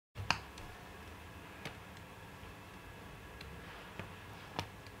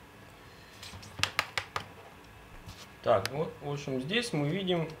Так, вот, в общем, здесь мы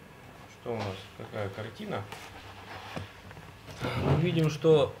видим, что у нас, какая картина. Мы видим,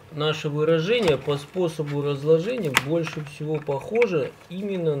 что наше выражение по способу разложения больше всего похоже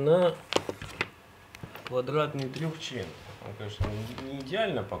именно на квадратный трехчлен. Он, конечно, не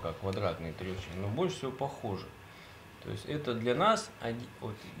идеально пока квадратный трехчлен, но больше всего похоже. То есть это для нас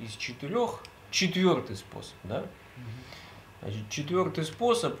вот, из четырех четвертый способ, да? Значит, четвертый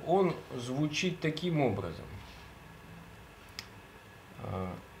способ, он звучит таким образом.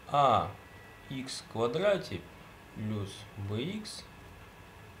 Ах в квадрате плюс bx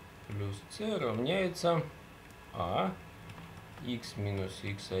плюс c равняется x минус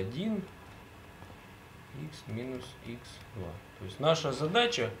x1 x минус x2. То есть наша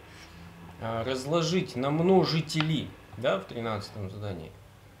задача разложить на множители, да, в 13-м задании,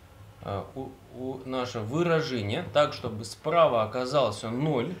 наше выражение так, чтобы справа оказался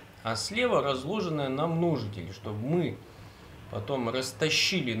 0, а слева разложенное на множители, чтобы мы потом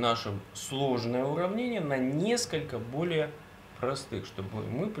растащили наше сложное уравнение на несколько более простых, чтобы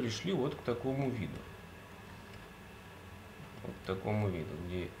мы пришли вот к такому виду. Вот к такому виду,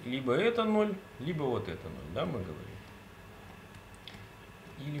 где либо это 0, либо вот это 0, да, мы говорим.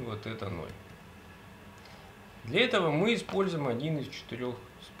 Или вот это 0. Для этого мы используем один из четырех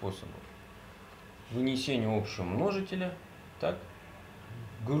способов. Вынесение общего множителя, так,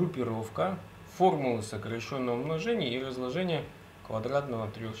 группировка, формулы сокращенного умножения и разложения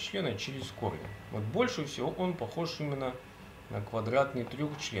квадратного трехчлена через корни. Вот больше всего он похож именно на квадратный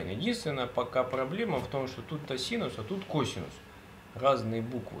трехчлен. Единственная пока проблема в том, что тут-то синус, а тут косинус. Разные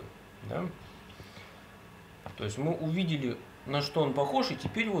буквы. Да? То есть мы увидели, на что он похож, и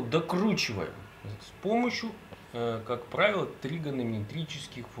теперь его докручиваем с помощью, как правило,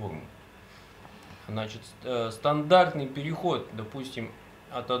 тригонометрических формул. Значит, стандартный переход, допустим,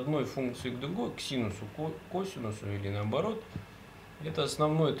 от одной функции к другой, к синусу, косинусу или наоборот, это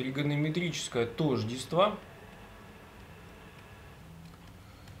основное тригонометрическое тождество.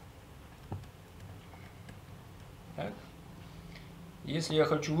 Так. Если я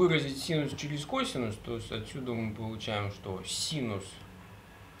хочу выразить синус через косинус, то есть отсюда мы получаем, что синус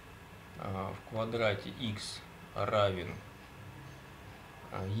в квадрате x равен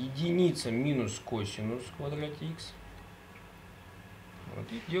единица минус косинус в квадрате x. Вот,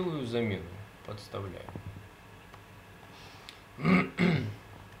 и делаю замену, подставляю.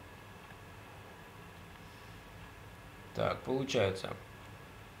 Так, получается,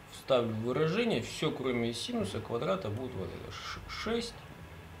 вставлю выражение, все кроме синуса квадрата будет вот это 6,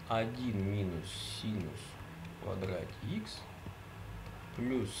 1 минус синус в квадрате x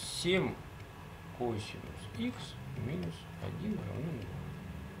плюс 7 косинус x минус 1 равно 0.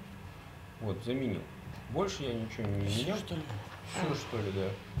 Вот, заменил. Больше я ничего не менял. Все, что ли, да.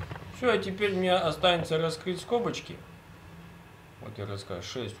 Все, а теперь мне останется раскрыть скобочки. Вот я расскажу.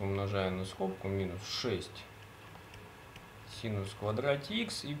 6 умножаю на скобку минус 6 синус в квадрате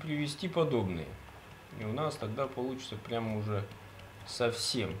x и привести подобные. И у нас тогда получится прямо уже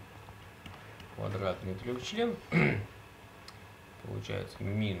совсем квадратный трехчлен. Получается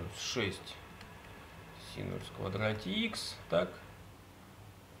минус 6 синус в квадрате x, так,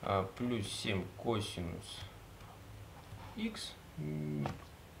 плюс 7 косинус x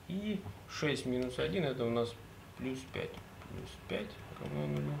и 6 минус 1 это у нас плюс 5. Плюс 5 равно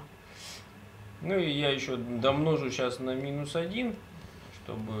 0. Ну и я еще домножу сейчас на минус 1,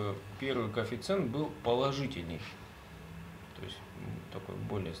 чтобы первый коэффициент был положительный. То есть такой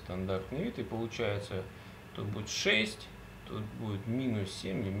более стандартный вид. И получается, тут будет 6, тут будет минус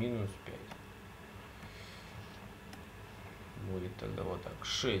 7 и минус 5. Будет тогда вот так.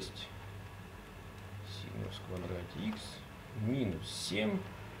 6 синус в квадрате x минус 7.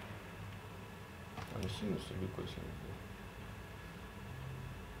 Там синус или косинус?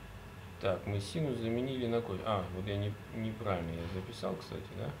 Так, мы синус заменили на косинус. Вот я неправильно я записал, кстати,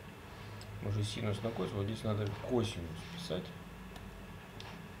 да? Мы же синус на косинус. Вот здесь надо косинус писать.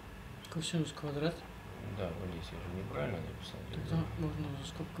 Косинус квадрат? Да, вот здесь я же неправильно написал. Тогда можно за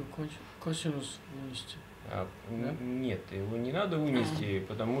скобкой косинус вынести. Да? Нет, его не надо вынести,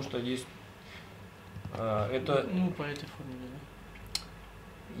 потому что здесь это... Ну, по этой формуле, да?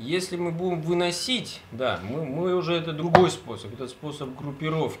 Если мы будем выносить, да, мы уже это другой способ, это способ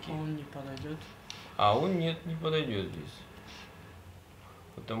группировки. Он не подойдет. А он нет, не подойдет здесь.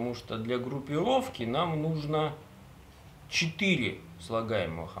 Потому что для группировки нам нужно 4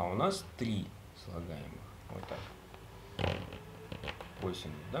 слагаемых, а у нас 3 слагаемых. Вот так.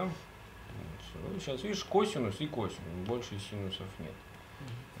 Косинус, да? Вот, сейчас видишь, косинус и косинус, больше синусов нет.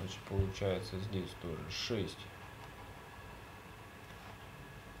 Значит, получается здесь тоже 6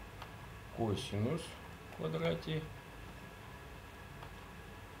 косинус в квадрате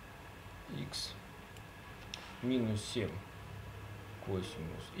x минус 7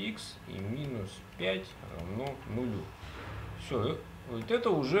 косинус x и минус 5 равно нулю. Все, вот это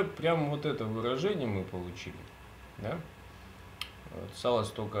уже прям вот это выражение мы получили. Да? Осталось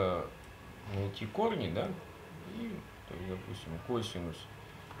только найти корни, да? И, то есть, допустим, косинус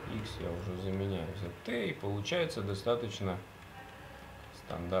x я уже заменяю за t, и получается достаточно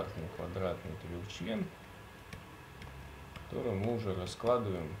стандартный квадратный трехчлен, который мы уже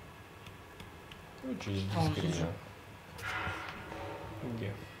раскладываем, ну, через дискриминант.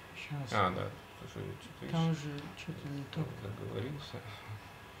 Где? Сейчас. А, да. Слушай, Там же что-то не то. договорился.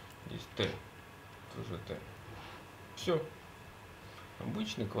 Здесь t. Тоже t. Все.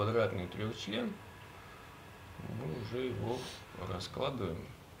 Обычный квадратный трехчлен. Мы уже его раскладываем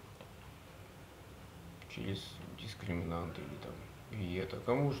через дискриминант или там и это.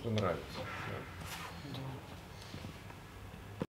 Кому что нравится. Да.